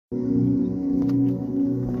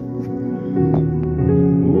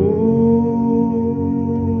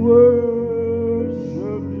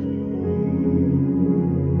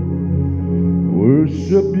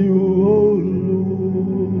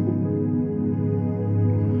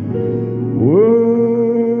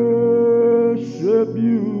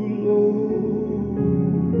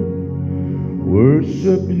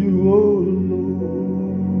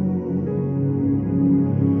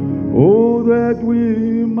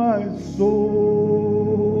my soul,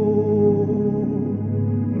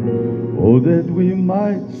 oh, that we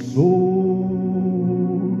might soar.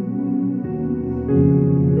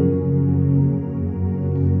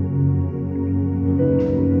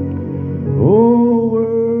 Oh,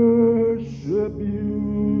 worship you,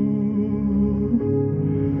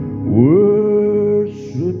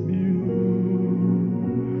 worship you,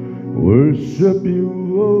 worship you,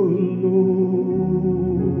 oh Lord.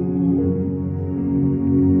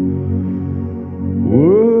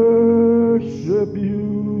 Worship you,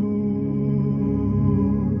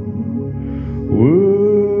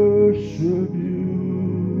 worship you,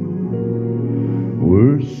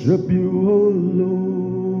 worship you, oh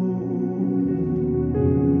Lord.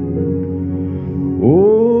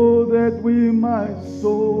 Oh, that we might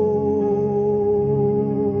soar,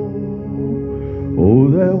 oh,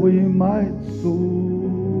 that we might soar,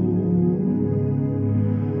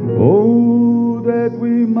 oh, that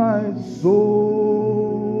we might soar,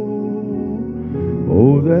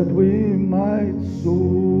 oh, that we might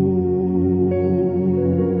soar.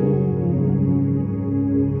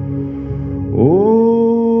 Oh,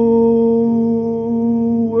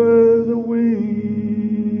 where the wings,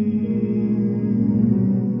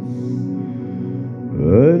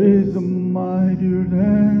 that is mightier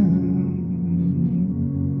than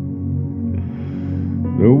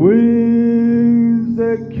the wings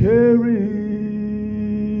that carries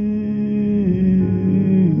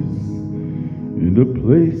into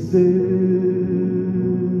places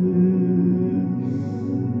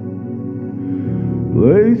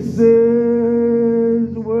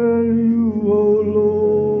where you, oh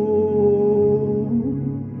Lord,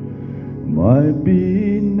 might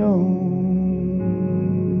be known.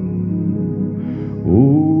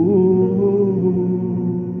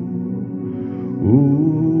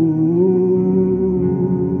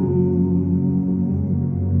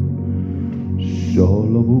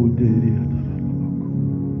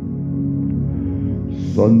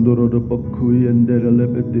 Sandoro da bakui and the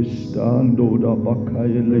lebedistando da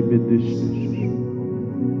bakaya lebedistish.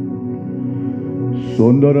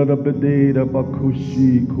 Sondora da bededa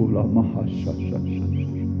bakushi kula mahasha.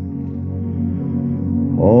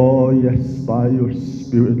 Oh yes, by your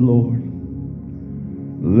Spirit, Lord,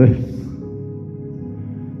 lift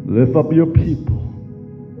up your people.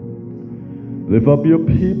 Lift up your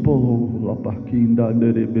people, oh Labakinda and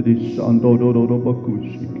the lebedistando da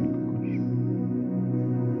bakushi.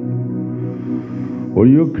 For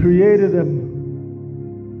you created them.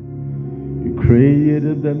 You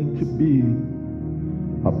created them to be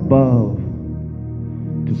above,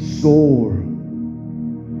 to soar,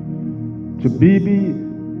 to be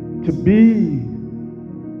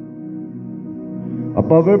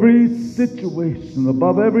above every situation,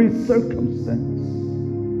 above every circumstance.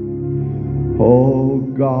 Oh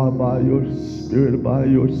God, by your Spirit, by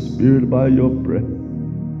your Spirit, by your breath,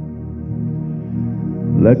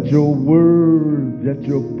 let your word, let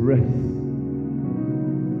your breath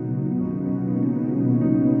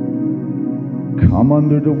come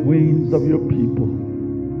under the wings of your people,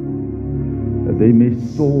 that they may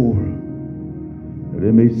soar, that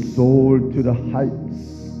they may soar to the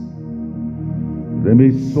heights, they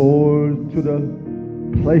may soar to the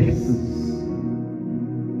places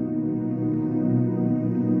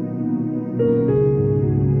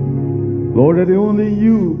Lord, that only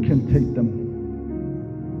you can take them.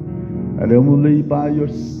 And only by your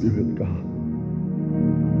Spirit, God.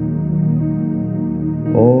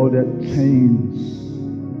 Oh, that chains,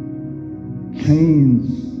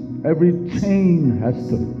 every chain has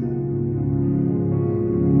to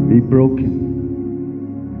be broken.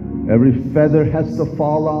 Every feather has to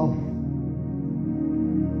fall off.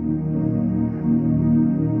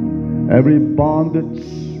 Every bondage,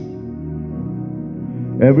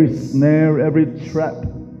 every snare, every trap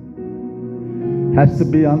has to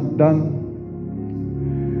be undone.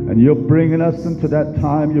 And you're bringing us into that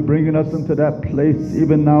time. You're bringing us into that place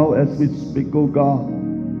even now as we speak, oh God.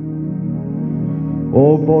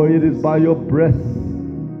 Oh boy, it is by your breath.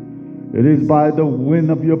 It is by the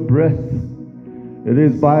wind of your breath. It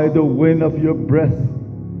is by the wind of your breath.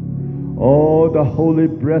 Oh, the holy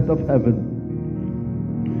breath of heaven.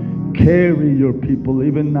 Carry your people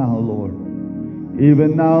even now, Lord.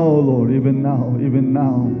 Even now, Lord. Even now. Even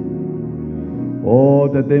now. Oh,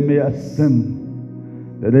 that they may ascend.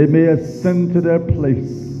 That they may ascend to their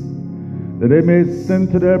place. That they may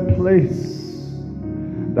ascend to their place.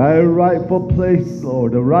 Thy rightful place,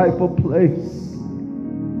 Lord. The rightful place.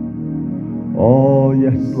 Oh,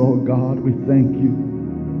 yes, Lord God. We thank you.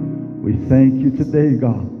 We thank you today,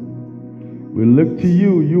 God. We look to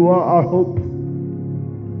you. You are our hope.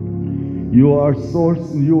 You are our source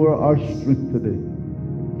and you are our strength today.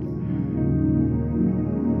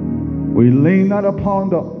 We lean not upon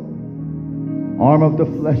the arm of the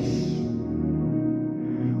flesh.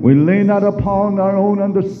 We lean not upon our own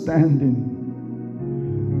understanding.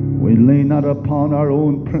 We lean not upon our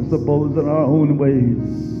own principles and our own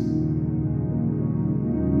ways.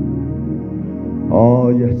 Oh,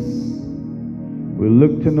 yes. We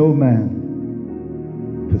look to no man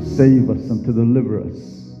to save us and to deliver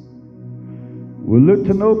us. We look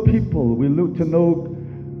to no people. We look to no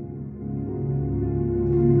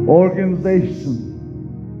organization.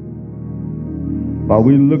 But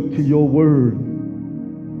we look to your word.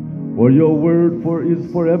 For your word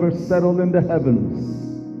is forever settled in the heavens.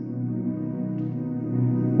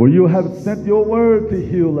 For you have sent your word to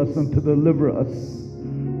heal us and to deliver us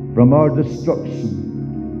from our destruction.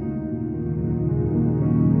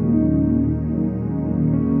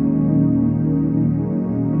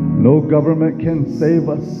 No government can save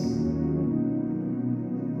us.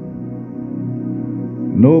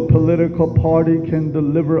 No political party can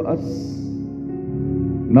deliver us.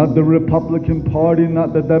 Not the Republican Party,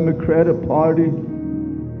 not the Democratic Party,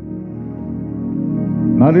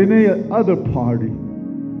 not any other party.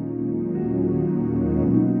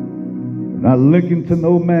 Not looking to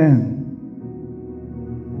no man,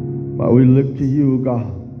 but we look to you,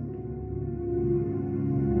 God.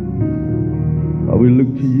 But we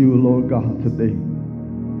look to you, Lord God, today.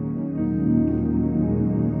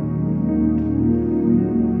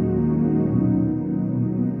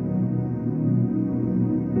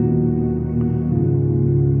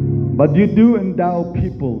 But you do endow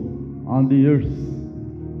people on the earth.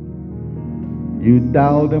 You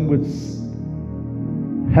endow them with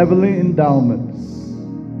heavenly endowments.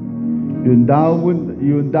 You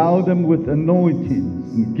endow them with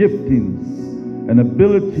anointings and giftings and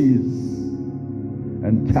abilities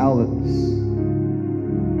and talents.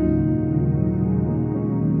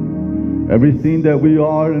 Everything that we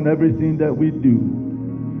are and everything that we do,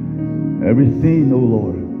 everything, oh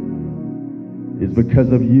Lord, is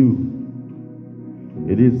because of you.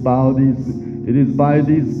 It is by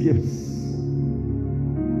these gifts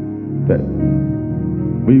that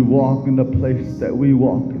we walk in the place that we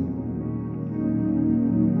walk in.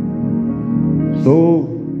 So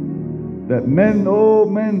that men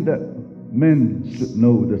should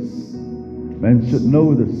know this. Men should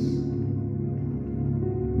know this.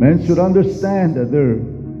 Men should understand that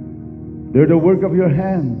they're the work of your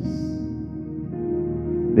hands.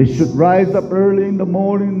 They should rise up early in the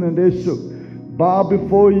morning and they should bow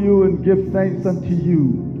before you and give thanks unto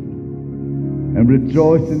you and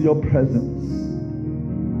rejoice in your presence.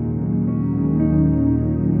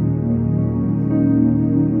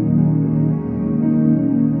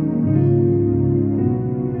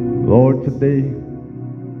 Lord, today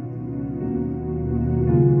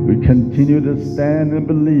we continue to stand and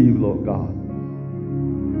believe, Lord God,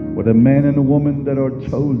 with a man and a woman that are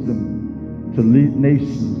chosen to lead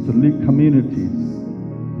nations, to lead communities,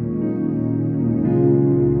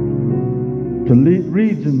 to lead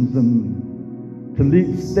regions and to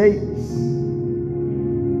lead states.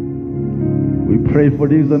 We pray for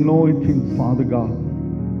these anointings, Father God,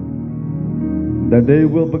 that they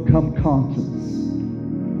will become conscious,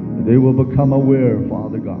 that they will become aware,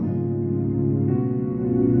 Father God.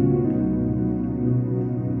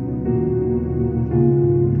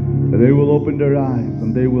 That they will open their eyes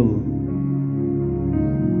and they will,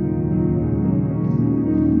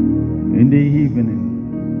 in the evening,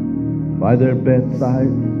 by their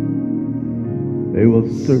bedside, they will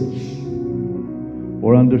search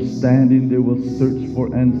for understanding. They will search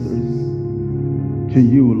for answers to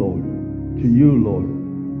you, Lord. To you, Lord.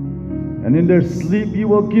 And in their sleep, you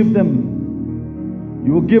will give them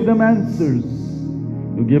answers.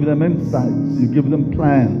 You give them insights. You give them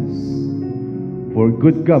plans for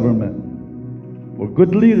good government, for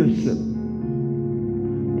good leadership,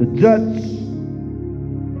 to judge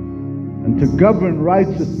and to govern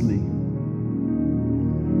righteously.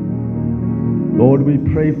 Lord, we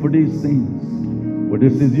pray for these things. For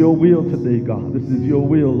this is your will today, God. This is your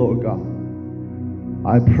will, Lord God.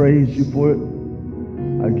 I praise you for it.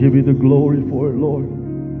 I give you the glory for it, Lord.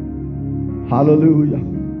 Hallelujah.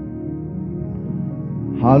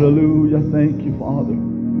 Hallelujah. Thank you, Father.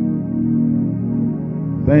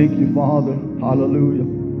 Thank you, Father. Hallelujah.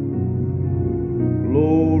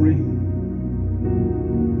 Glory.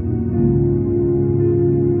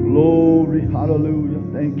 Glory. Hallelujah.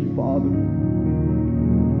 Thank you, Father.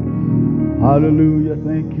 Hallelujah.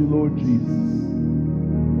 Thank you, Lord Jesus.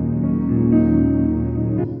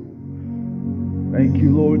 Thank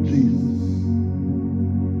you, Lord Jesus.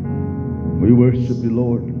 We worship you,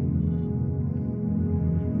 Lord.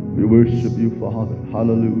 We worship you, Father.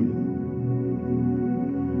 Hallelujah.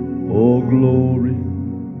 Oh, glory.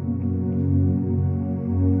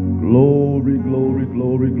 Glory, glory,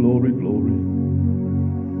 glory, glory, glory.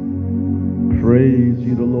 Praise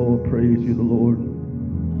you the Lord. Praise you the Lord.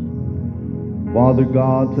 Father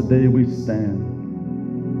God, today we stand.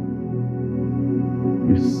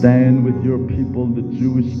 We stand with your people, the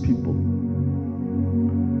Jewish people.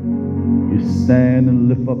 We stand and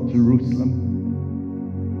lift up Jerusalem.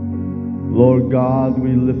 Lord God,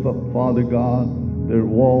 we lift up, Father God, their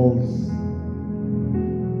walls.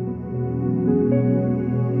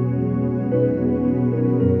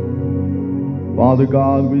 Father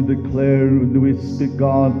God, we declare, we speak,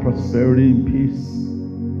 God, prosperity and peace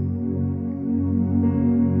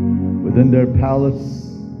within their palace.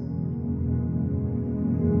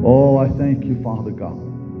 Oh, I thank you, Father God.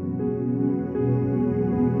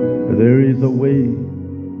 There is a way.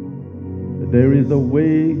 There is a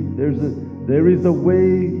way. There is a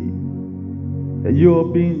way that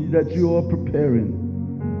you are preparing.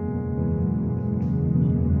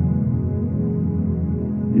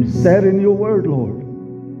 You said in your word, Lord,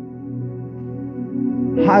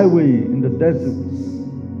 highway in the deserts,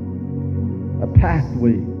 a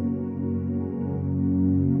pathway.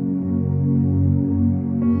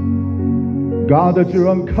 God, that you're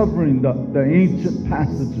uncovering the ancient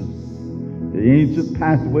passages, the ancient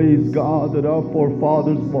pathways, God, that our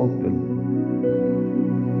forefathers walked in.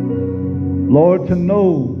 Lord, to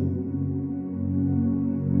know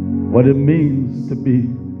what it means to be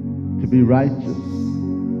righteous.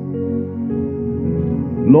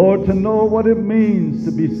 Lord, to know what it means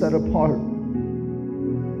to be set apart.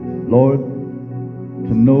 Lord,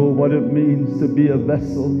 to know what it means to be a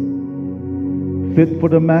vessel fit for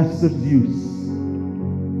the Master's use.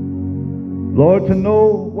 Lord, to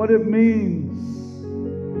know what it means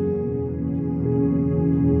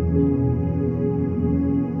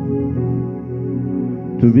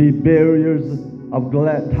to be bearers of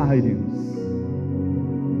glad tidings,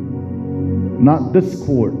 not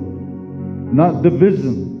discord, not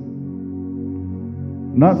division,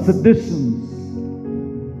 not seditions.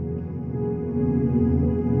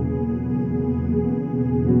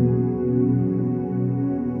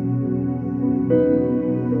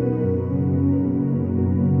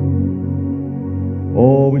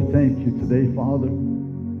 Oh, we thank you today, Father.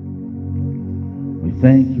 We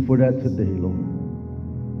thank you for that today, Lord.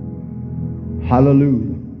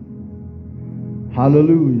 Hallelujah.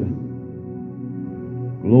 Hallelujah.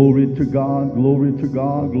 Glory to God, glory to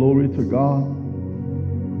God, glory to God.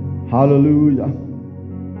 Hallelujah.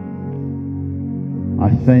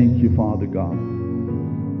 I thank you, Father God.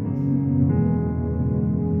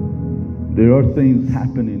 There are things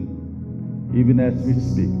happening even as we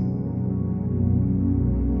speak.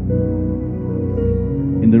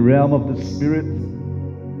 In the realm of the Spirit,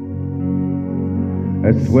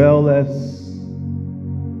 as well as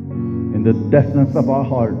in the depthness of our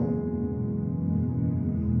heart.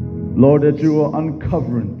 Lord, that you are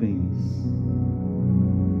uncovering things,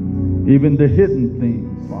 even the hidden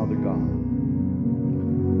things, Father God.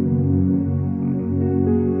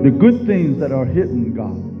 The good things that are hidden,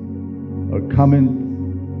 God, are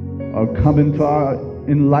coming to our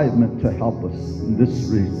enlightenment to help us in this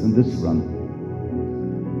race, in this run.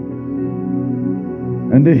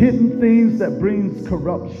 And the hidden things that brings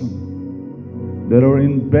corruption, that are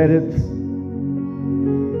embedded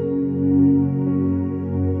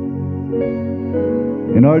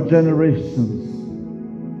in our generations,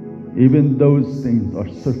 even those things are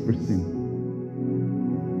surfacing.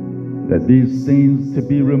 That these things to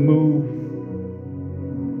be removed,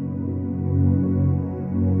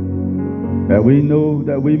 that we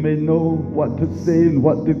may know what to say and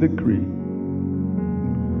what to decree.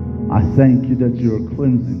 I thank you that you are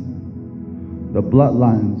cleansing the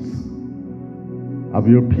bloodlines of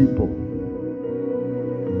your people.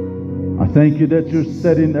 I thank you that you're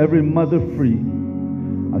setting every mother free.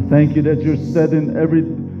 I thank you that you're setting every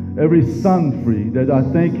son free. That I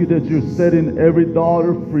thank you that you're setting every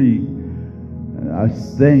daughter free. And I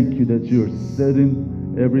thank you that you're setting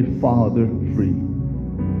every father free.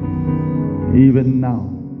 Even now,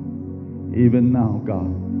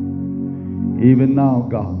 God. Even now,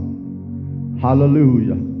 God.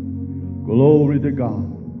 Hallelujah. Glory to God.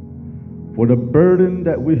 For the burden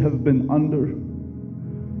that we have been under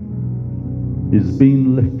is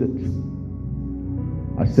being lifted.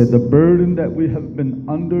 I said the burden that we have been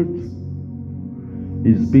under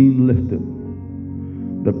is being lifted.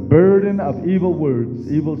 The burden of evil words,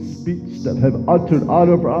 evil speech that have uttered out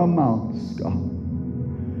of our mouths, God,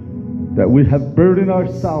 that we have burdened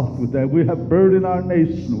ourselves with, that we have burdened our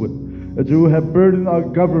nation with, that you have burdened our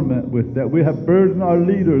government with, that we have burdened our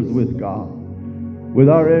leaders with, God, with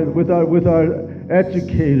our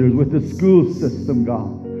educators, with the school system,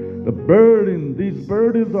 God. These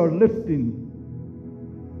burdens are lifting.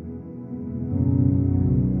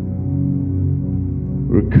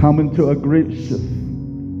 We're coming to a great shift.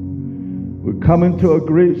 We're coming to a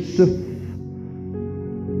great shift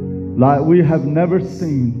like we have never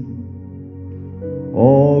seen.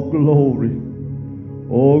 Oh, glory.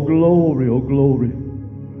 Oh, glory. Oh, glory.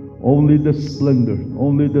 Only the splendor.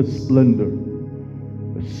 Only the splendor.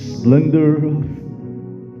 The splendor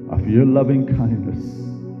of your loving kindness.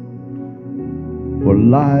 For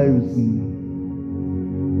lives and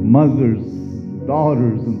mothers,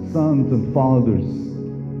 daughters and sons and fathers,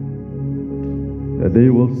 that they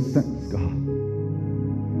will sense, God.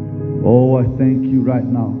 Oh, I thank you right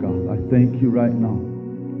now, God. I thank you right now.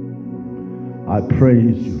 I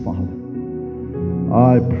praise you, Father.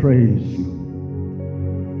 I praise you.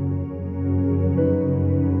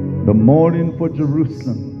 The morning for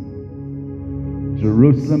Jerusalem.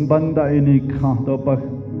 Jerusalem banda ini kahdoba.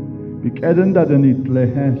 Bikadenda denit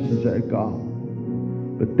lehesh God.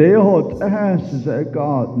 But they hold lehesh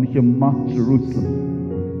God nikema Jerusalem.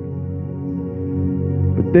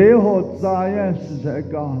 But they hold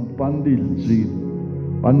zayesh God bandil jid.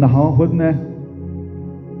 Banha hodne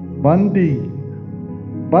bandi.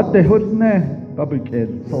 But they hodne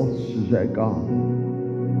babiked sos God.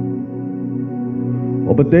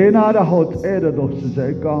 But they not a hot edados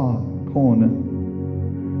God corner.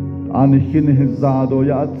 Anichin hizado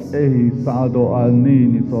yats sado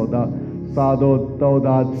alnini so that sado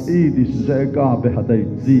that idis jega behadai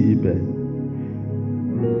zibe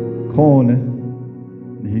kone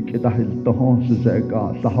ni kedahil tohon jega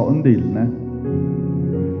sahondil ne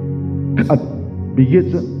at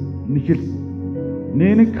bigit nikil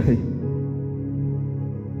nenikhi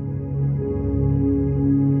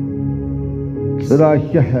sira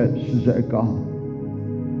yahed jega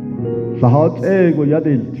sahat ego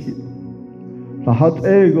yadil sahat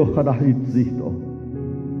ego khadahit zito.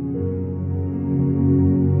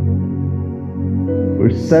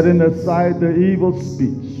 We're setting aside the evil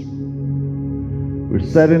speech. We're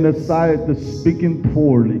setting aside the speaking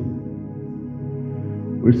poorly.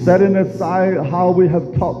 We're setting aside how we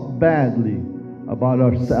have talked badly about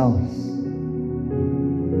ourselves.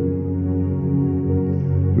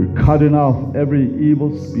 We're cutting off every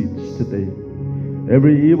evil speech today.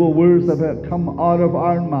 Every evil words that have come out of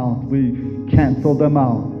our mouth, we cancel them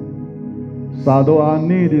out. Sado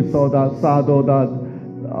anidi so that sado that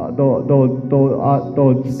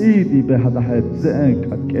do tsidi behada het zenk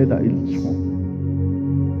akeda ilchon.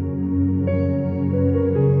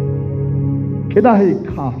 Keda hi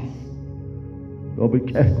kas do be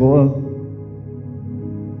keko.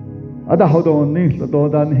 Ada hodo nis do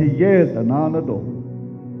dan hi yel anana do.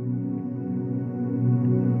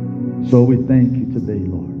 So we thank you today,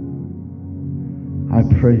 Lord. I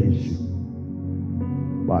praise you.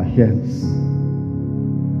 By Henson.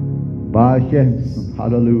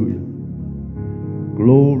 Hallelujah.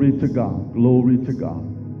 Glory to God. Glory to God.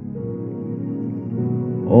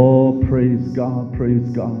 Oh, praise God. Praise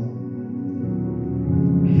God.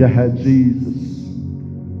 Yeah, Jesus.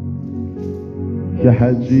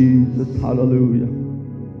 Yeah, Jesus. Hallelujah.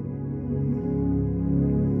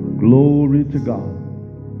 Glory to God.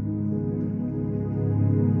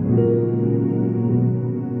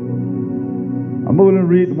 I'm going to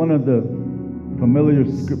read one of the familiar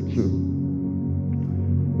scripture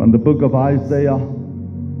from the book of Isaiah,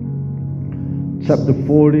 chapter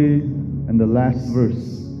 40 and the last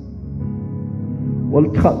verse. Well,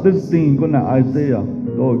 cut this thing going to Isaiah.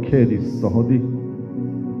 Okay, this Sahodi.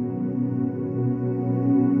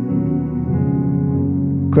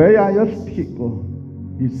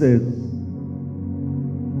 He says,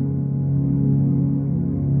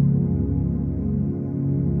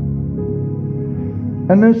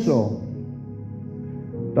 and then so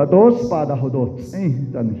that those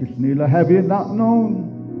have you not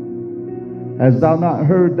known? Hast thou not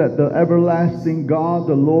heard that the everlasting God,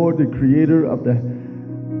 the Lord, the creator of the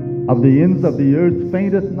ends of the earth,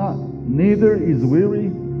 fainteth not, neither is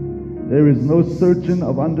weary? There is no searching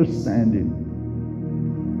of understanding.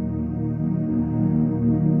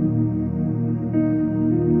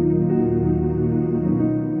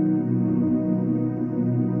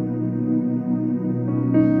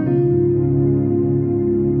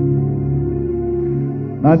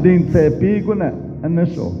 Nadine say piguna and the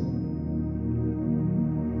show.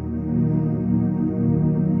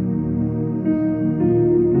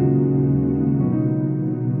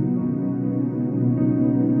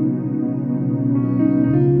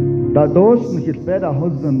 that those his better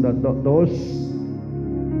husband that those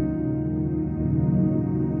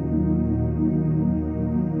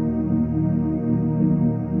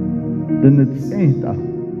then it's ain't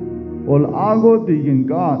ol ago di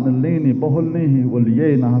ginga na leni boholni ol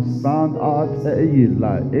ye na stand at e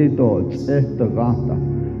la e do che ta gata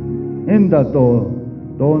inda do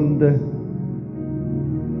donde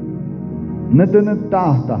nedene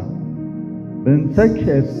data ben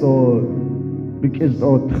so because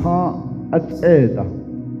o ta at eda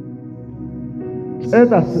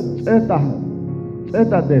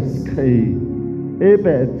des kai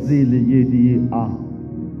ebe zili yedi a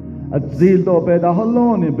Atzil do be da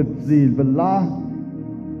haloni betzil bela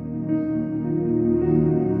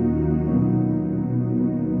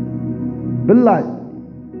bela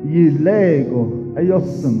yi lego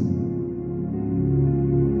ayosun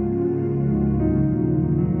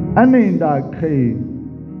aninda kai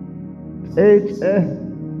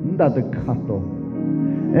nda de kato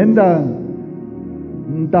enda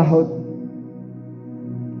nda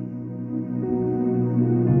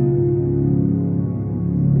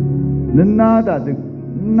nada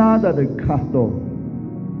de kato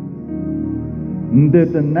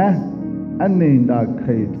ndete ne aninda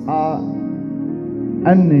kai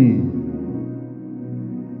ani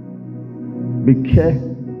bike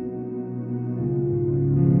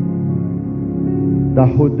da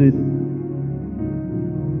hodit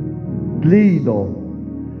lido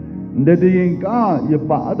ndete yinga ye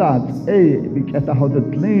bada bike da hodit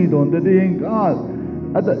lido ndete yinga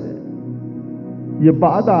ada je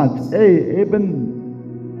badat eben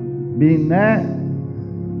bine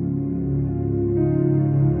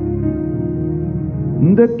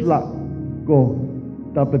ndetla go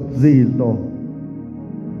tapetzildo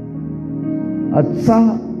atsa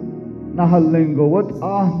nahalengo wat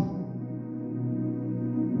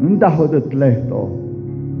ndahodet lehto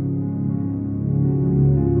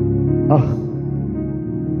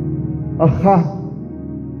aha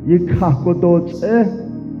yikakodot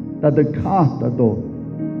that the kata do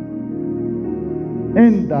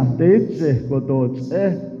enda deje godot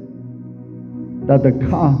that the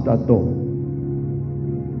kata do.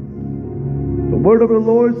 The word of the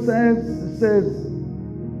Lord says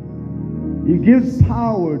He gives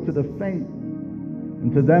power to the faint,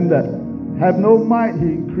 and to them that have no might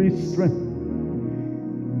He increased strength.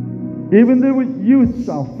 Even the youth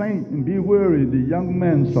shall faint and be weary, the young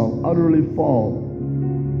men shall utterly fall.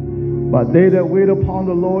 But they that wait upon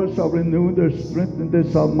the Lord shall renew their strength, and they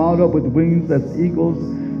shall mount up with wings as eagles,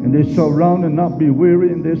 and they shall run and not be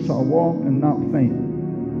weary, and they shall walk and not faint.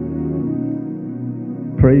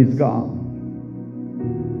 Praise God.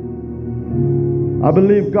 I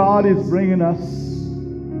believe God is bringing us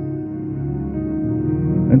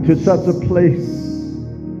into such a place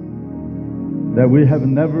that we have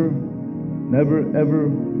never ever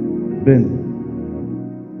been.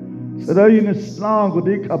 Serayin strong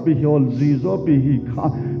godik abihol zizo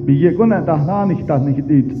bihika biyegona dahnani tahni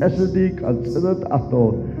dit esedik al sedat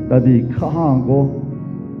ato dadi kahango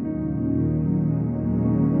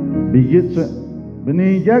biyitse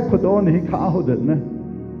beni yakodon hi kahodet ne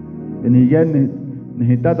beni yen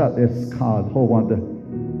ni dada es kal ho wanda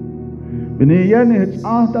beni yen hi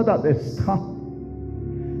dada es ka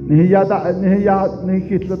ni yada ni ya ni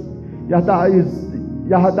kitlet yada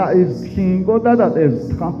is kingo dada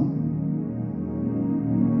es ka.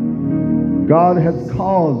 God has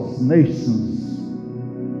caused nations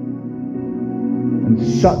and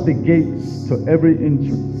shut the gates to every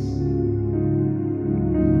entrance,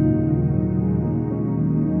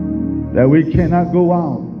 that we cannot go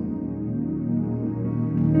out.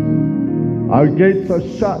 Our gates are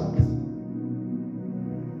shut,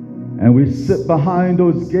 and we sit behind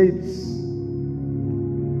those gates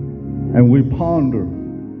and we ponder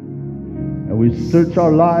and we search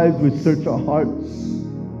our lives, we search our hearts.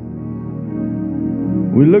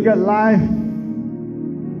 We look at life,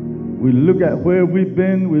 we look at where we've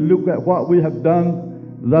been, we look at what we have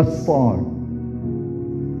done thus far.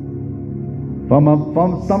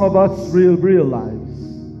 From some of us realize,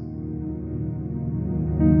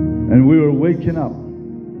 and we are waking up,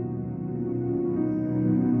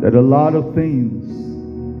 that a lot of things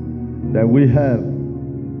that we have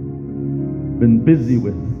been busy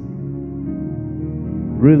with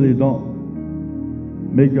really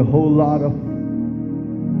don't make a whole lot of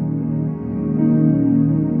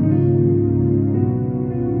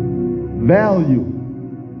value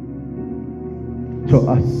to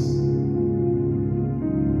us.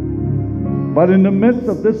 But in the midst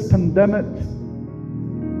of this pandemic,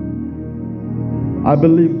 I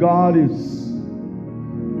believe God is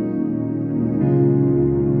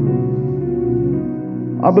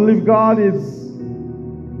I believe God is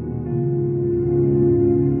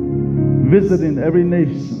visiting every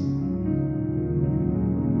nation,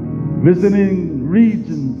 visiting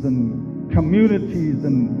regions and communities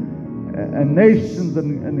and nations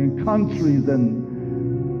and countries, and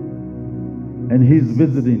He's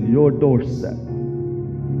visiting your doorstep.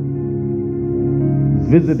 He's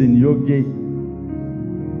visiting your gate.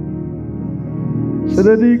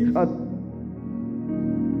 Sadadik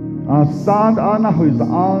stand ana who is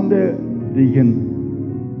on the digging.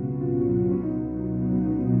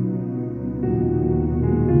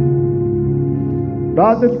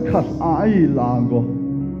 Dadet kat ai lago.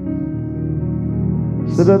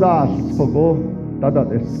 Sadadas fogo dadat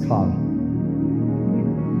eskal.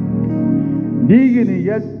 Digging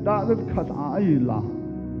yet dadet kat ai la.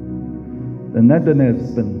 The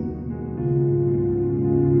Netherlands been.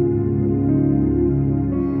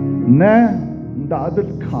 Ne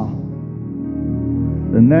dadet ka.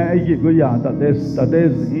 The ne yiguya that is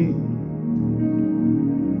e.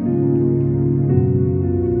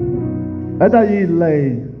 Ada yi lay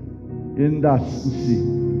in that she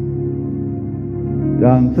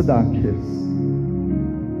yan to that kiss.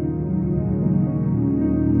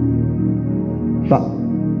 Sa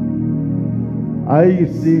I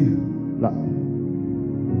see la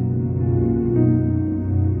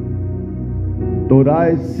do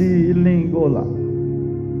I see lingola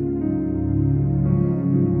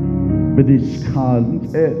British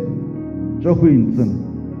can't Johinson.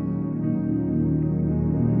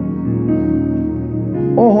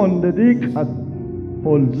 Oh, the dikat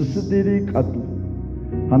holds the dikat.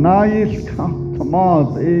 Hanayis Tamaz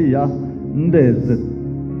Eya Ndezit.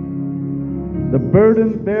 The burden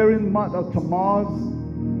bearing month of Tamaz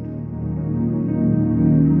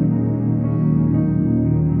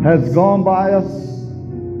has gone by us,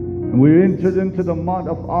 and we entered into the month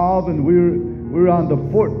of Av, and we're on the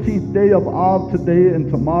 14th day of Av today,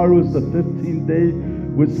 and tomorrow is the 15th day,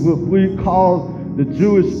 which we call. The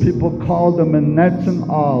Jewish people call them a Menachem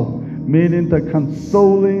Av, meaning the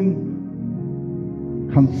consoling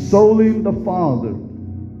the Father.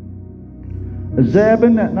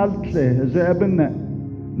 Zebenet naltle, zebenet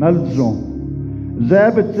naljon,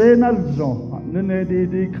 zebete naljon, nene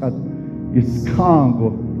di kat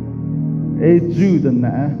iskango, a Judah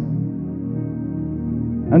na,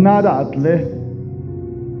 another atle.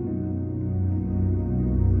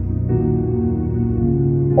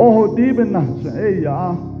 Oh, diben na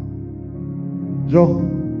ya jo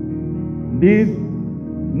di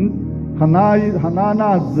hanana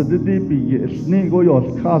zedi bi sni go yos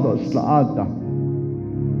kado slaada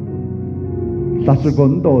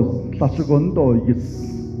sasegondo is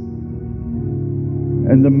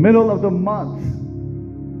in the middle of the month.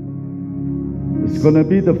 It's going to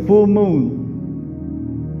be the full moon.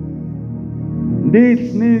 Di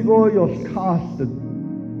sni go yos casted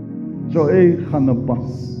so a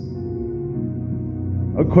hanabas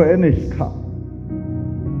a koenishka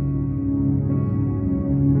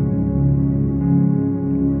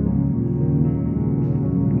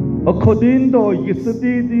a kodindo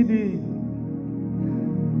yisadi di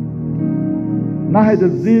nahid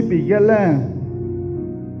zibi yele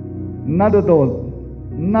nadadol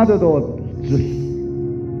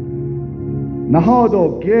nahado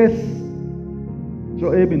guess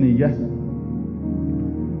so ebini yeah.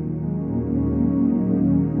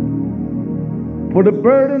 For the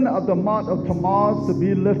burden of the month of Tammuz to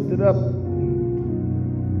be lifted up,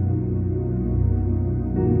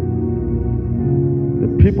 the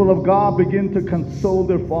people of God begin to console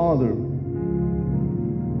their father,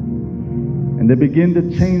 and they begin to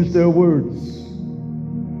change their words.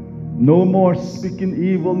 No more speaking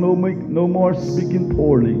evil, no more speaking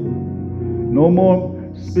poorly, no more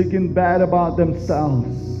speaking bad about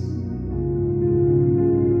themselves,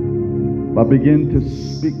 but begin to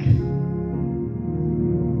speak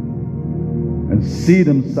and see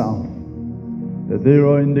themselves that they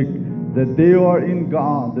are in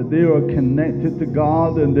God, that they are connected to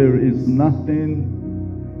God, and there is nothing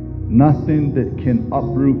that can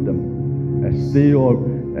uproot them. As they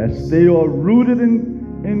are rooted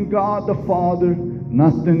in God the Father,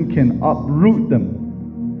 nothing can uproot them.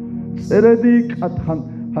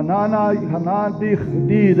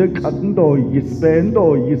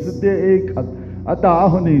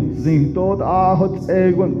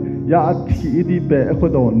 Ya ti be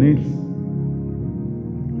khodonis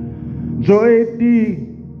joy di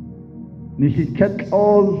ni hiket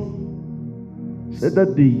all seda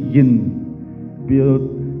di yin bi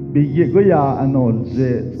go ya anol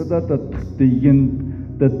je seda the yin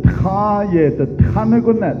the tha ye the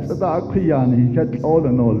thanago net sada khya ni hiket all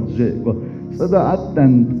anol je go sada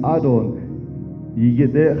atan adon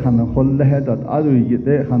Yigede Hana Holle that Adu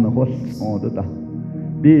Yigede Hana Hoss order.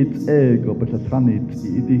 Beats ego, but as honey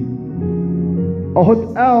tea.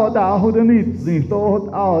 Ohot out, I hold a needs,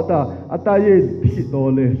 thought out, at I hit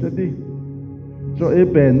all lessity. So a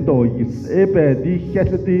bendo is a bed, the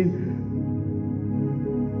hetty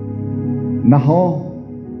Naho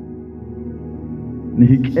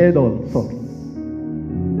Nihik Edol sort.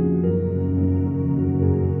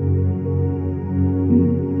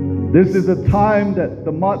 This is a time that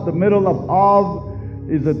the middle of Av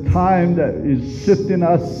is a time that is shifting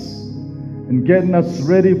us and getting us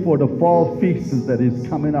ready for the fall feast that is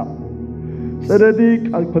coming up.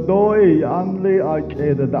 Seredik al Kodoi Anli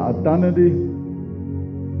Arkeda da Adanadi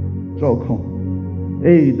Joko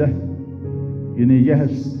Aid Yini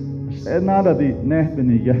yes Senada di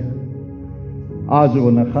Nehbini Yeh Ajo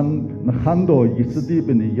Nakhando Yisadi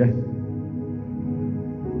Bini Yeh.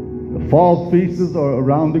 The fall feasts are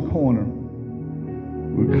around the corner.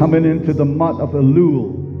 We're coming into the month of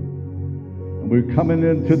Elul, and we're coming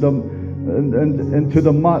into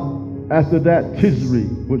the month after that Tisri,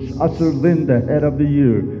 which ushers in the head of the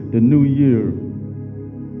year, the new year.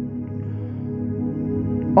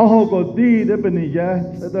 Oh, God, did ebony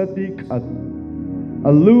yet that the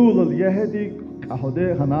Elul al Yehedi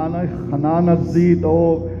Kahode Hanana Zid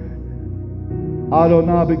o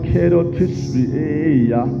Adonabikedo Tisri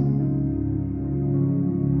Eya.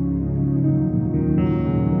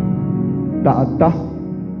 Da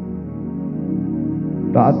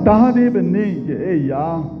di beni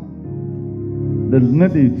ya the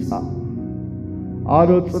nedits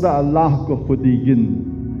aro tsada Allah ko khudigin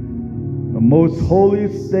the most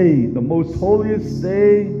holiest day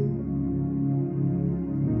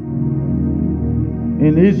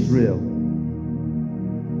in Israel,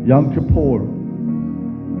 Yom Kippur,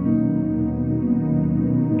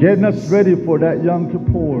 getting us ready for that Yom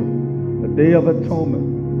Kippur, the Day of Atonement.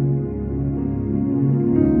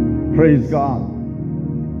 Praise God.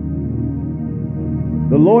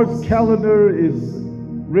 The Lord's calendar is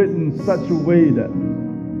written in such a way that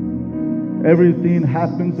everything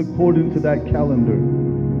happens according to that calendar.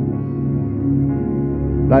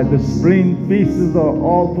 Like the spring feasts are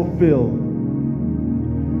all fulfilled.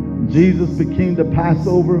 Jesus became the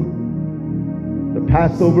Passover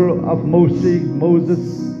of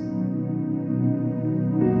Moses.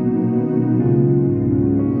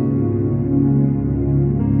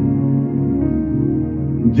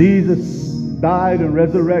 Jesus died and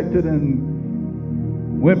resurrected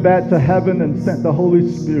and went back to heaven and sent the Holy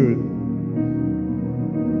Spirit,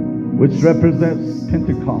 which represents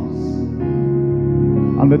Pentecost.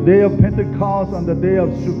 On the day of Pentecost, on the day of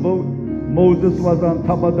Shavuot, Moses was on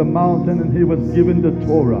top of the mountain and he was given the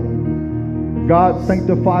Torah. God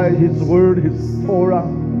sanctified his word, his Torah,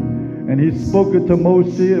 and he spoke it to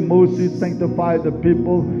Moshe, and Moshe sanctified the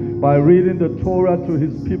people by reading the Torah to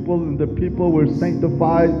his people, and the people were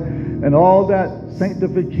sanctified, and all that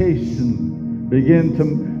sanctification began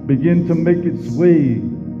to make its way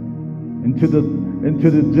into the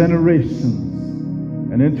generations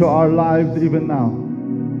and into our lives even now.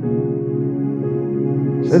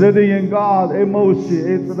 In God, Moshe,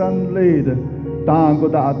 it's done laid. Tango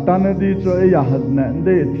da Tanadi to Ayahazna,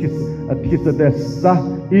 Tisa dessa,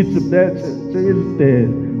 each of that is dead.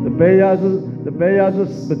 The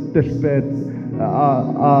Bayazes, but this bed,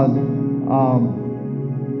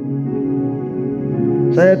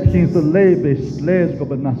 said Kings the Labish, slaves go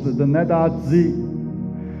but Nasser, the Nedad Z.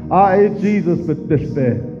 I ate Jesus with this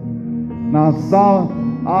bed. Now,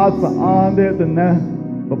 some odds on there, the net,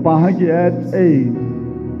 but Bahagi at a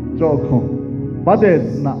joke. But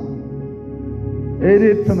it's not. It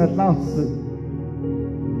is an announcement.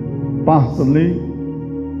 Personally,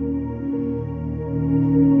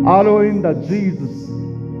 allowing that Jesus,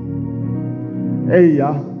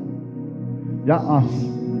 ya ash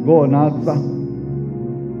go naza,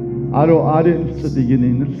 aro arin sadigini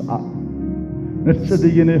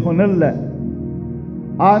nitsadigini honella,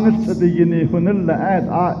 nitsadigini honella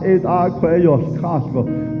ed quayos casco,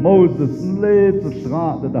 Moses laid the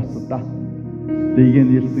shrat the dasata, digin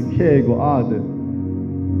is the kego ade.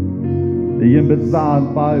 The Yimbazan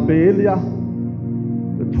by Belia,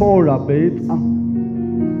 the Torah Beta,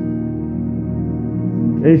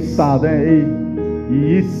 Esade,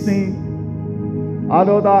 Yisi,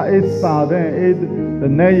 Adoda Esade, the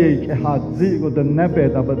Nayik had Zig with the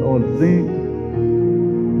Nebet of it all Zig,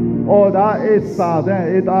 or that Esade,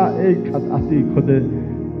 Eda Ekat Ati could the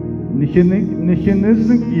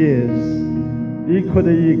Nichinism years, he could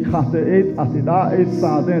have cut the 8 Ati, that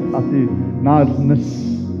Esade Ati, Nadness.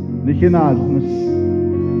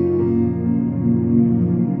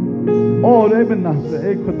 Oh, even Nasser,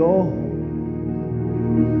 Ecuador,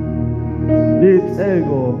 Dit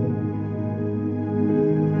ego.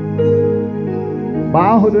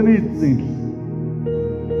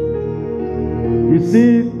 You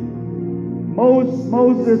see,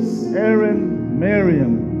 Moses, Aaron,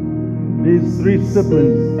 Miriam, these three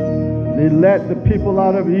siblings, they led the people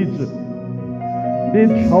out of Egypt.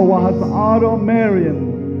 Dit was Aro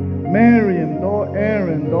Miriam, do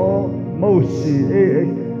Aaron, do Moshe.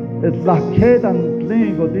 It's like Kedan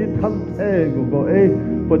Lingo, dit has ego,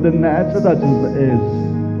 but the natural that is.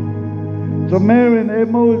 So Miriam,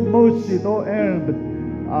 Moshe, do Aaron,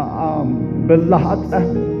 Belat.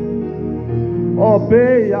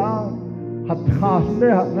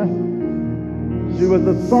 She was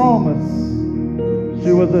a psalmist.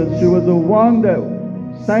 She was the one that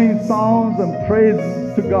sang songs and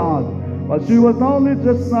praises to God. But she was only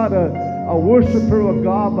just not a worshiper of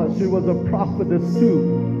God, but she was a prophetess too.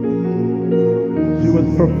 She was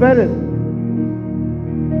prophetic.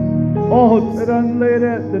 Oh,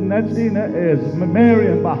 the next thing is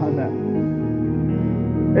Miriam Bahana.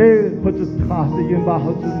 Put your task in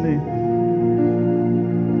Bahani.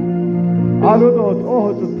 I don't know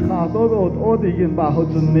to task, all the in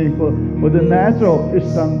Bahani, but the natural is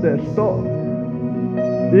Sunday. So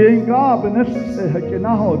the in God, and that's can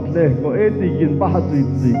out Lego, in Bahati.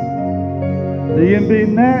 The in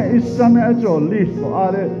being there is some natural leaf for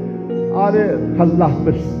other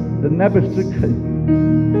Kalafis, the Nebuchadnezzar.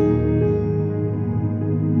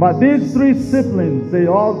 But these three siblings, they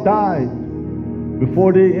all died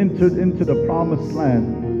before they entered into the promised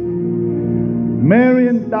land.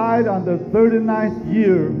 Miriam died on the 39th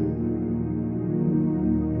year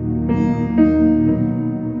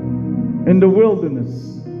in the wilderness.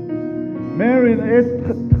 Miriam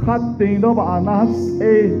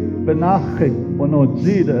the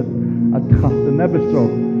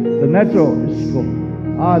natural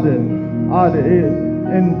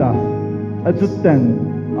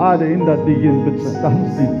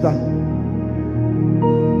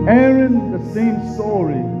Aaron, the same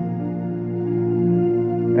story.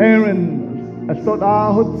 Aaron,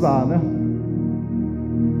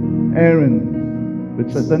 Aaron,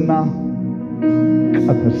 which is na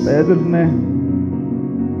at the saddle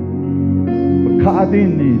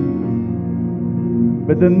Kadini,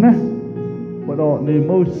 but the ne, but all the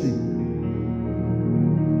Mosi,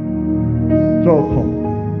 Joko.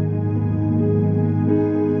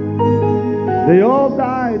 They all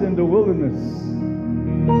died in the wilderness.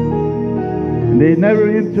 And they never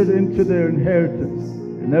entered into their inheritance.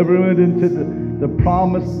 They never went into the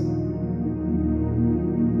promise.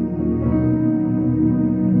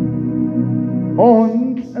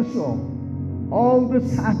 All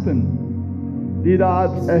this happened. I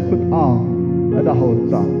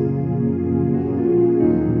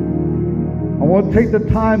won't take the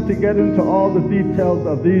time to get into all the details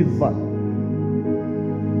of these, but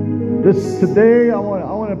today I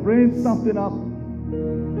want to bring something up.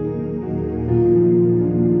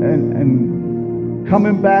 And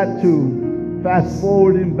coming back to, fast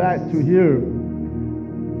forwarding back to here.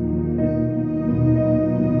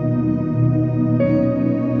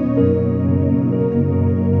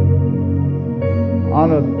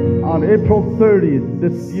 On April 30th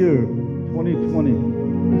this year, 2020,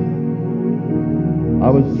 I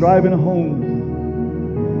was driving home.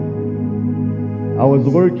 I was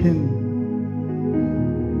working.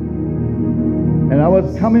 And I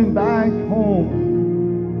was coming back home.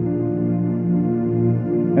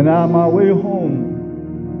 And on my way home,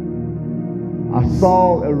 I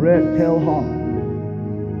saw a red-tailed hawk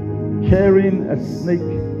carrying a snake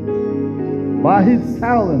by his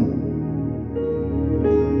talon.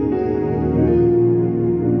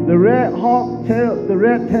 The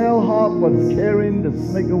red-tailed hawk was carrying the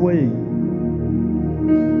snake away.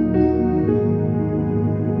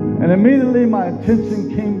 And immediately my attention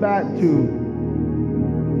came back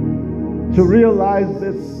to realize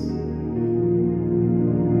this.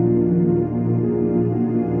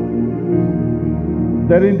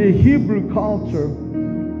 That in the Hebrew culture,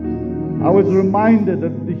 I was reminded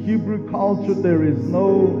that in the Hebrew culture there is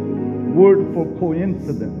no word for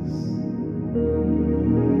coincidence.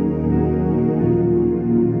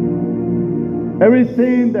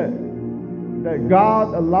 Everything that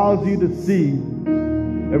God allows you to see,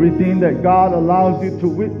 everything that God allows you to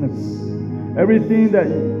witness, everything that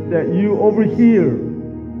you overhear,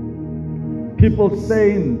 people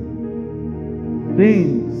saying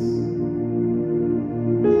things,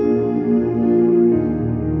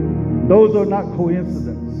 those are not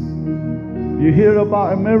coincidence. You hear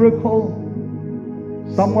about a miracle,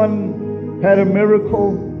 someone had a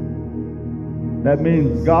miracle, that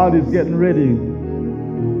means God is getting ready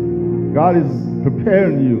God is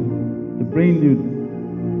preparing you to bring you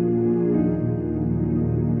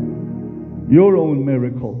your own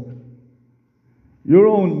miracle. Your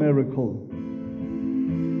own miracle.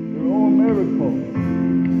 Your own miracle.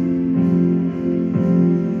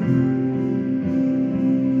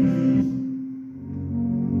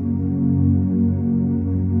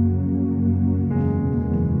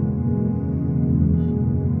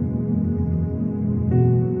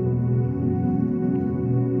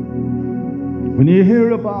 When you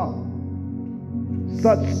hear about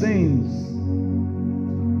such things,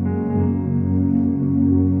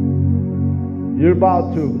 you're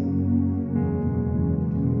about to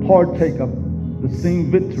partake of the same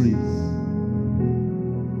victories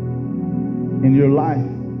in your life.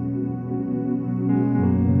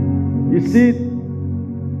 You see,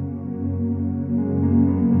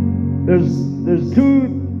 there's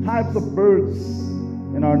two types of birds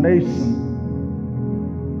in our nation.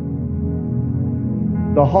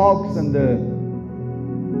 The hawks and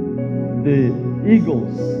the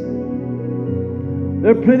eagles.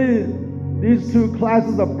 These two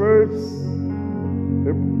classes of birds,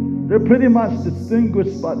 they're pretty much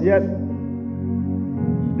distinguished, but yet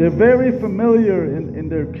they're very familiar in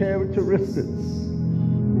their characteristics.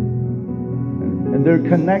 And they're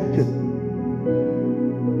connected.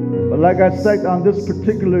 But like I said, on this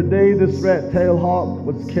particular day, this red-tailed hawk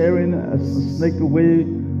was carrying a snake away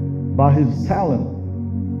by his talon.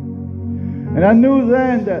 And I knew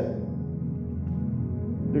then that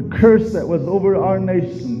the curse that was over our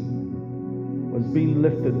nation was being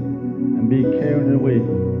lifted and being carried away.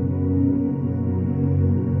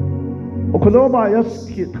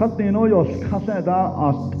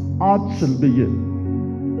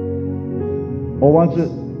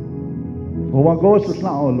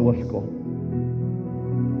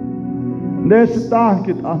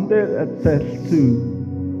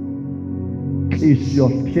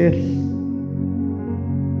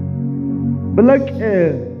 Belak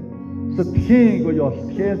sa king go your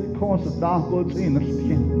king constant go in the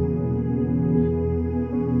king.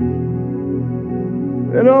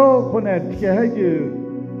 Hello, connect here you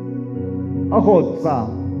a hotsa.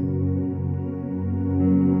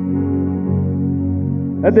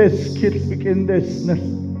 At this kids begin this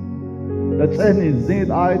that's any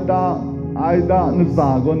zid Ida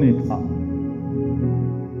Nzagonita.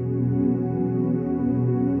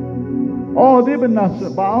 Oh, they been not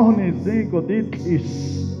about his zinc or did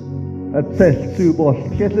is a test to boss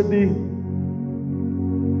Kennedy.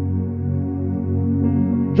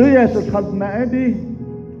 Joyous has Nadi.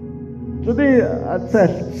 Today, a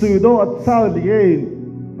test pseudo at Saudi.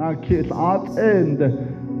 Now, kids art and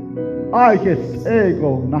I get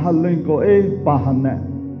ego, Nahalingo a Bahane.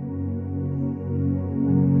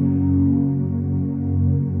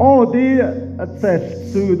 Oh, dear, a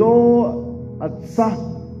test pseudo at Sa.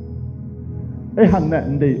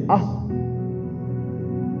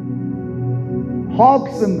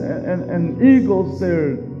 Hawks and eagles,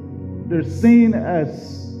 they're seen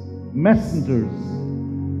as messengers.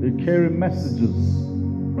 They carry messages.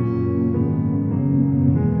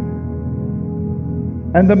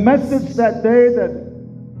 And the message that day that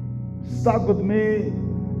stuck with me,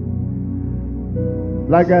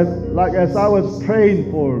 like as I was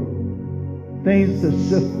praying for things to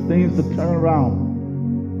shift, things to turn around.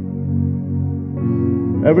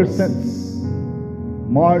 Ever since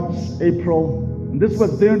March, April, and this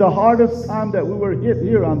was during the hardest time that we were hit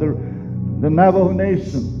here on the Navajo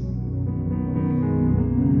Nation.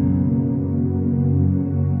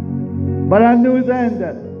 But I knew then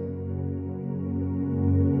that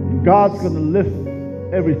God's going to lift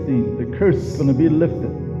everything. The curse is going to be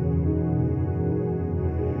lifted.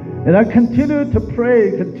 And I continued to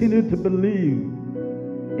pray, continued to believe.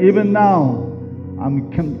 Even now,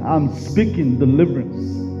 I'm speaking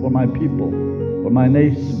deliverance for my people, for my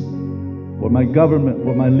nation, for my government,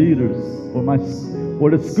 for my leaders, for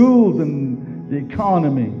the schools and the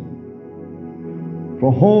economy,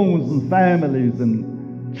 for homes and families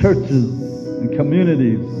and churches and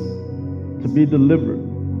communities to be delivered.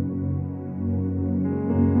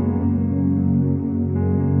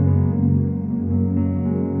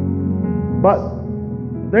 But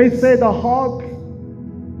they say the hawk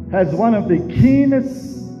has one of the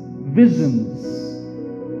keenest visions,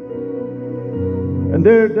 and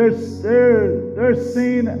they're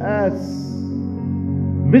seen as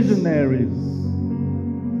visionaries.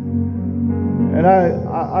 And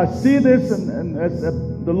I see this, and as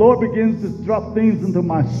the Lord begins to drop things into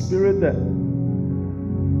my spirit, that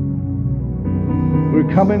we're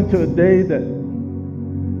coming to a day that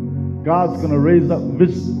God's going to raise up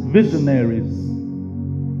visionaries.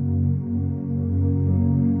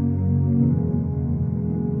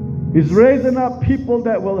 He's raising up people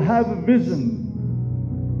that will have a vision.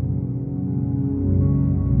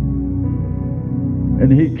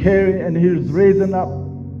 And He's raising up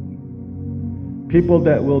people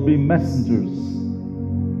that will be messengers.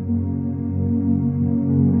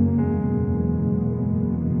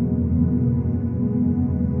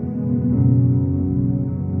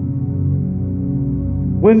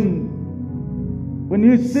 When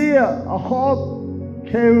you see a hawk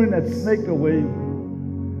carrying a snake away,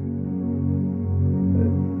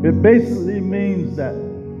 it basically means that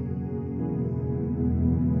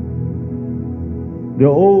the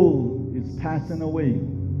old is passing away.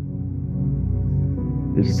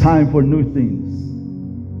 It's time for new things.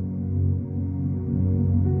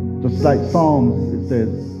 Just like Psalms, it says,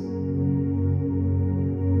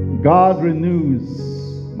 God renews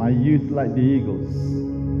my youth like the eagles.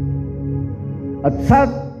 A tat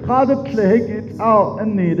play it out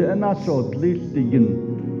and need and I shall at least begin.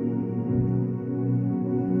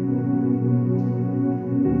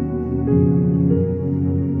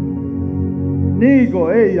 Nigo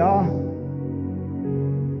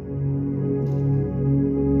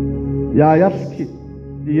ya yaski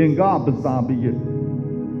yenga bazabi.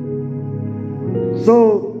 So,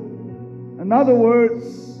 in other words,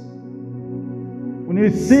 when you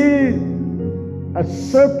see a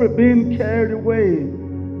serpent being carried away,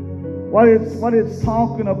 what it's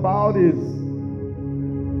talking about is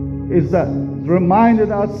that it's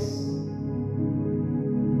reminding us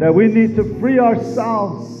that we need to free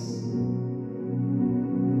ourselves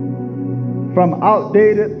from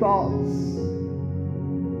outdated thoughts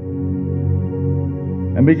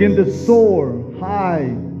and begin to soar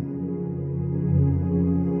high.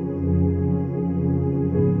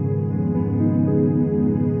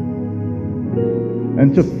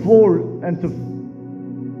 And to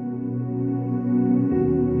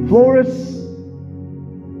flourish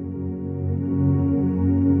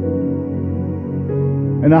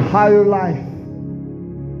in a higher life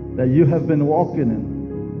that you have been walking in.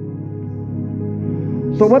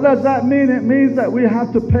 So what does that mean? It means that we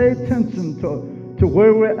have to pay attention to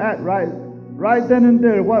where we're at right then and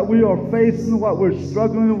there, what we are facing, what we're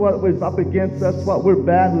struggling, what is up against us, what we're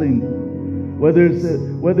battling. Whether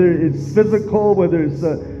it's physical, whether it's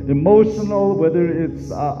emotional, whether it's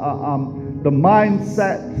the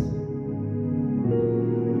mindset,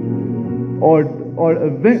 or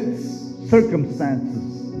events, circumstances.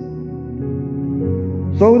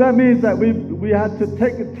 So that means that we have to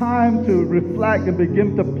take the time to reflect and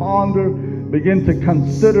begin to ponder, begin to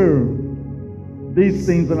consider these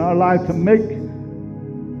things in our life to make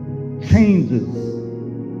changes.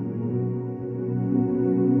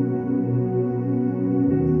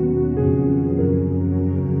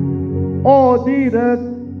 That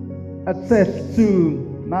access to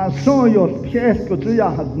now show your case because you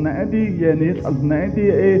has nadi yenit has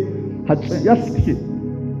nadi has yaski.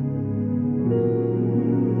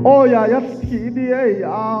 Oh ya yaski di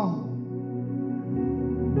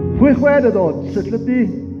we where the city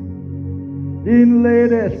in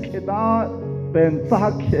ladies kita ben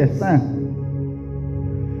sakesan.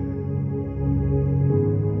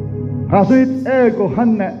 Hasit ego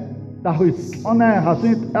hanne. Dahus on a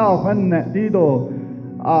hasit elfen dido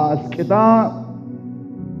skida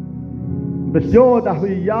besyo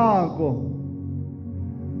dahuyago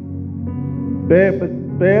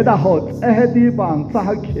be da hot ehdi bang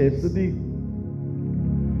sahkesdi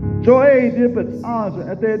joy dibet az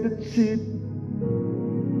adet cheat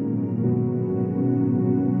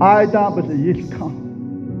I da bet yiska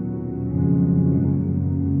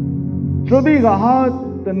so be ga hat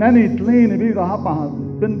the nanny clean be ga ha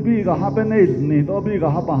Ben biga habanese ni do biga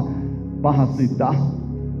haba bahasita.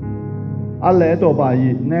 Alle do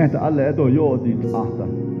bayi net alle do yodi tsata.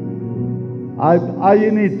 I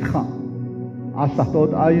need kha.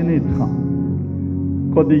 Asatot I need kha.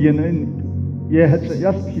 Kodigin ye hat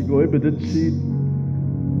yaski go bit chi.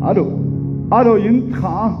 Ado yin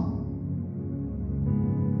kha.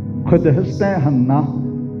 Could the stand hanna.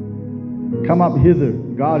 Come up hither.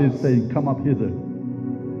 God is saying, come up hither.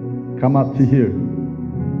 Come up to here.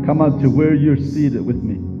 Come up to where you're seated with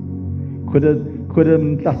me.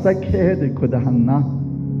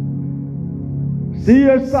 See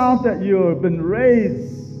yourself that you have been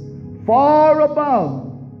raised far above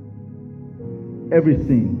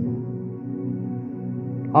everything.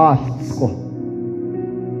 Ask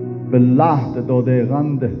Belahte do de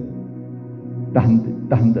rande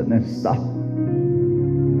dande nesta.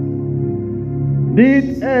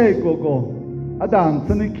 Dit ego go adan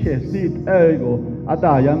sanike dit ego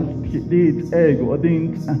adayan dit ego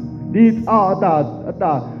dit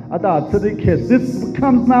ada sanike. This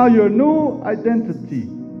becomes now your new identity.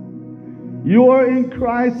 You are in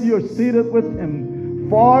Christ. You are seated with Him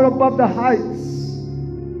far above the heights.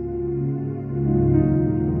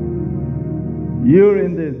 You're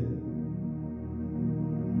in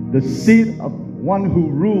the seat of one who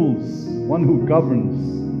rules, one who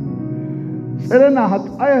governs.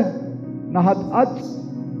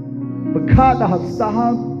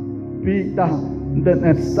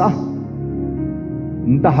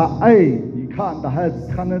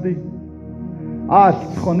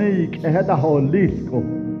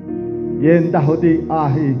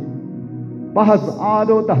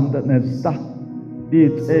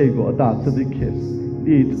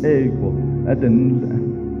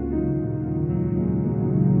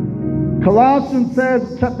 Colossians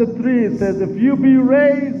says, chapter 3, it says, if you be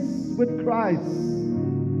raised with Christ,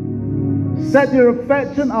 set your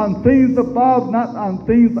affection on things above, not on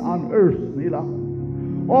things on earth.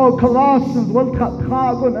 Oh, Colossians,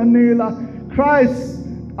 Christ,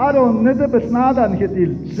 I don't need to be snadan hit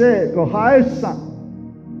il je go haisa.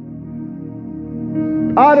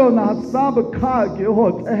 I don't know some car get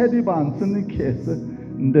hot a heady bans in the case.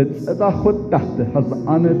 That's a hot that has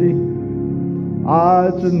anadi.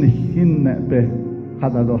 Arjun hinbe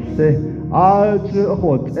had a say, Arjun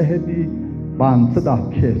hot a heady bans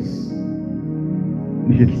that case.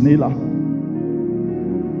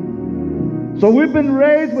 So we've been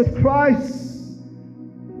raised with Christ.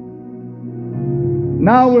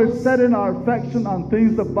 Now we're setting our affection on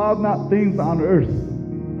things above, not things on earth,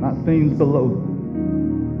 not things below.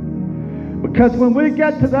 Because when we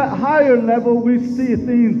get to that higher level, we see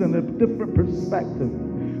things in a different perspective.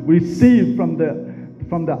 We see from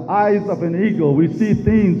the eyes of an eagle. We see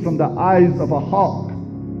things from the eyes of a hawk.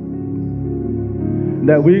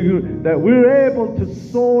 That we're able to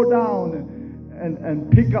soar down and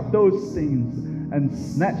pick up those things and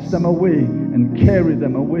snatch them away and carry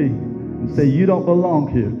them away and say, you don't belong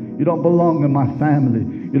here. You don't belong in my family.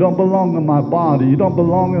 You don't belong in my body. You don't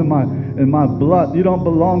belong in my blood. You don't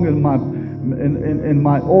belong in my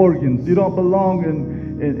organs. You don't belong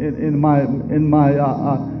in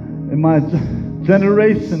my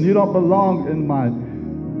generation. You don't belong in my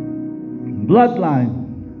bloodline.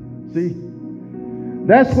 See?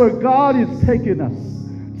 That's where God is taking us.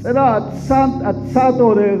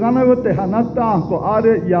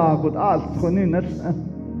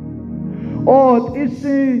 Oh,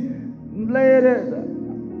 isi later,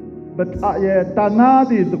 but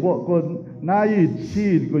tanadi the what na yi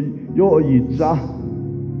chi yo ija.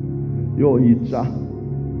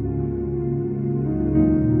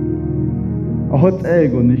 Hot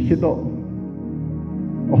ego ni hito.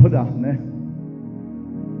 Oda ne.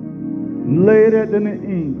 Later than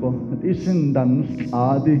inko, isin dan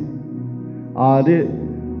adi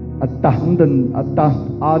atahnden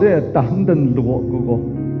lugo.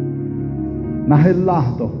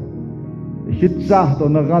 Nahilato, hitzato,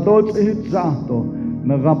 nagadot hitzato,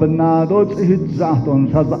 nagabanadot hitzato, and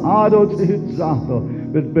hazadot hitzato,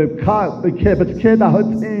 but keda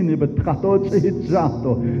hot any, but katot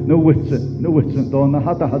hitzato, no witch, don't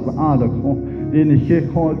hata hazadako, in he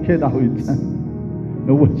keda huit,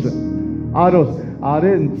 no witch. Aros,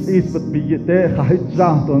 Aren sees but be there,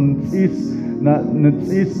 hitzato, and sees not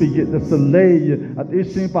sees be the soleil at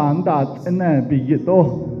ishing pandat, and then be it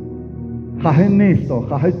all. Kahinisto,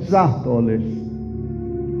 kahitzato lis.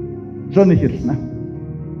 Johnny Hilsna.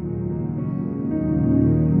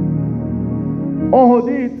 Oh,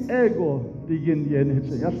 this ego digin yen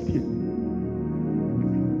hits a yaski.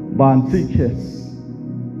 Bantikes.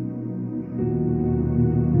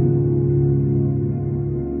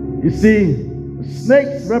 You see,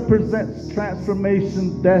 snakes represents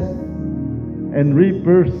transformation, death, and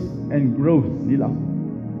rebirth and growth. Nila.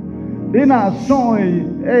 Dina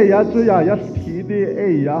showing ya to ya yaski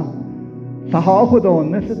de ya sahahodon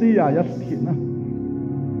nesdi ya yaskina.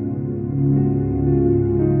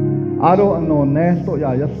 Aro no nesto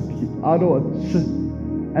ya yaski aro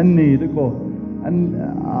and need to go and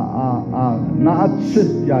not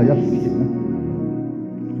ya yaskina.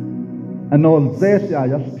 And all this ya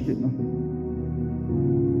yaskina.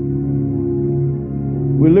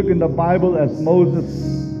 We look in the Bible as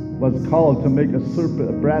Moses was called to make a serpent,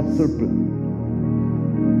 a brass serpent,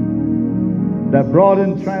 that brought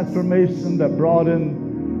in transformation, that brought in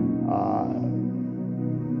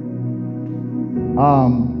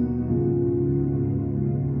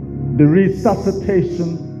the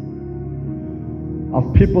resuscitation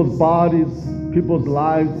of people's bodies, people's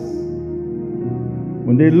lives.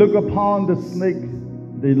 When they look upon the snake,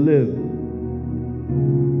 they live.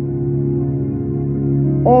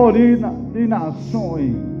 Oh, they're not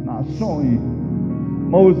showing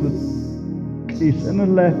Moses is in a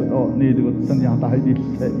left or need to send ya die this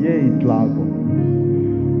ye tlago.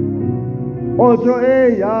 Ojo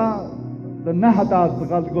ya the nahadas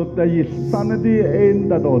got the sanity in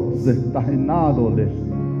the dots the hinado list.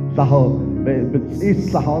 Saho but is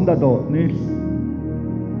sahonda dot nis.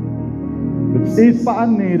 But is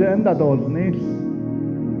pan need and the dot nis.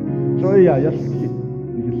 Joya yes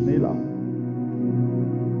nila.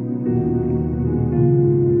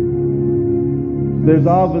 There's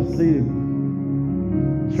obviously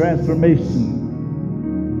transformation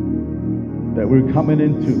that we're coming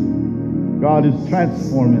into. God is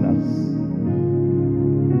transforming us.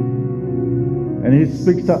 And He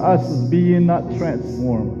speaks to us as being not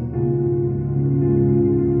transformed.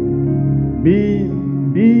 Be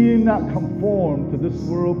not conformed to this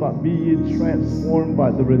world, but be ye transformed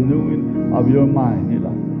by the renewing of your mind.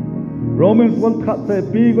 Romans 1 cut say,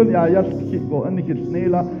 Bigon ya yaskiko and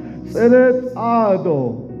nila. Seret ado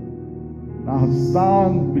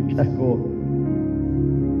nahastan bikeko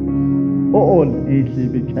ool isi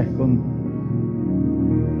bikekon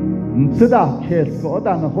nsida kesko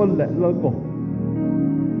odan holle logo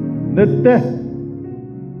nette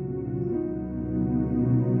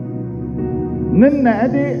ninna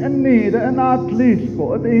adi annida an atlisko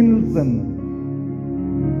ad insen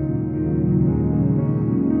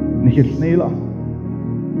nikisnila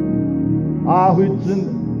ahutsin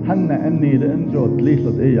Hanna and need and so at least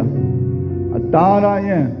at Aya. A Dara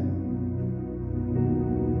yen.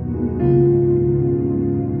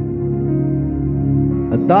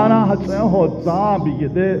 A Dara has a hot zabi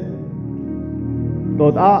get it.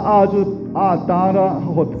 Dot Dara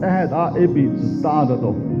hot head ebi started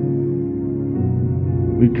off.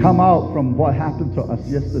 We come out from what happened to us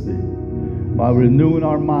yesterday by renewing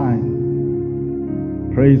our mind.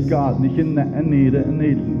 Praise God. Nikinna and need and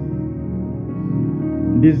need.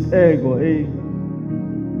 This ego,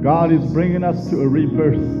 God is bringing us to a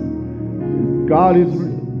rebirth.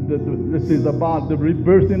 This is about the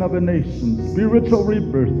rebirthing of a nation, spiritual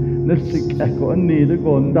rebirth.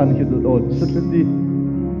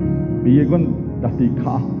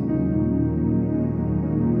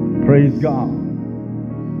 Praise God.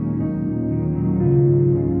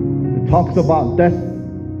 It talks about death.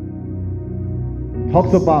 It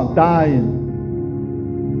talks about dying.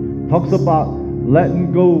 It talks about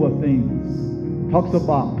letting go of things. Talks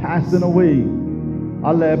about passing away.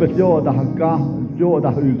 I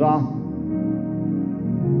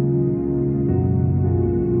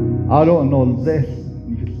don't know this.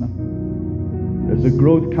 There's a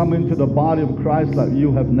growth coming to the body of Christ like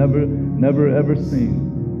you have never ever seen.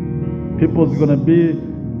 People's gonna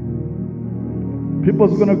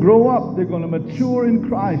grow up. They're gonna mature in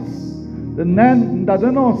Christ. The nan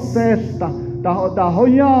doesn't know says that. We're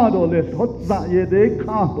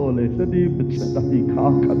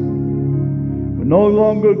no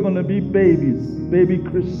longer going to be baby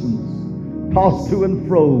Christians, tossed to and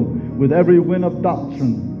fro with every wind of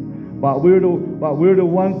doctrine. But we're the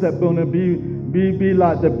ones that are going to be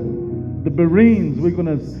like the Bereans. We're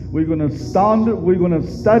going to stand, we're going to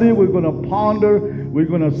study, we're going to ponder, we're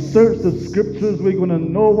going to search the scriptures, we're going to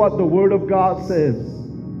know what the Word of God says.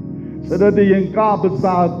 So that the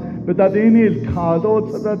Yankabasad. But that in il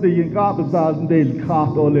cado, so that the Yingabazal Nil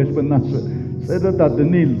Cato less benasher. So that the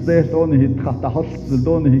Nil zest on his Kata Hostel,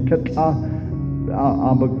 on his Keta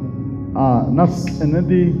Nas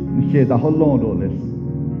Kennedy, he the Holland.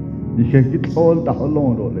 He get all the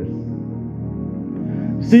Holland.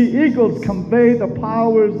 See, eagles convey the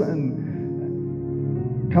powers and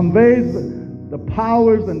conveys the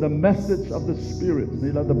powers and the message of the Spirit.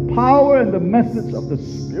 The power and the message of the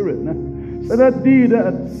Spirit. So that did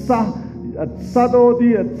at Sado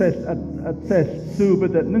di at Super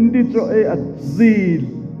that Ninditro at Zeal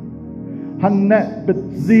Hannet but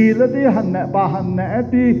Zeal di Hannet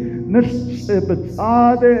Bahaneti Nish but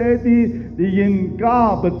Ade the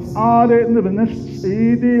Yinga but Ade Nish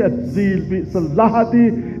at Zeal be Salahadi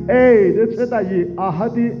that's it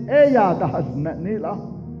Ahadi Eya the Hasnet Nila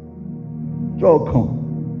Jokon.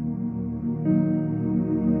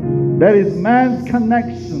 That is man's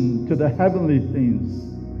connection to the heavenly things,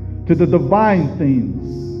 to the divine things.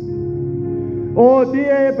 Oh,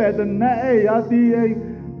 dear, better Naya, dear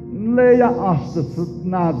Leia Astas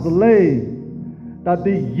Nazle, that the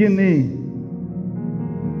Yini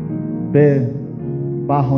be Bahon.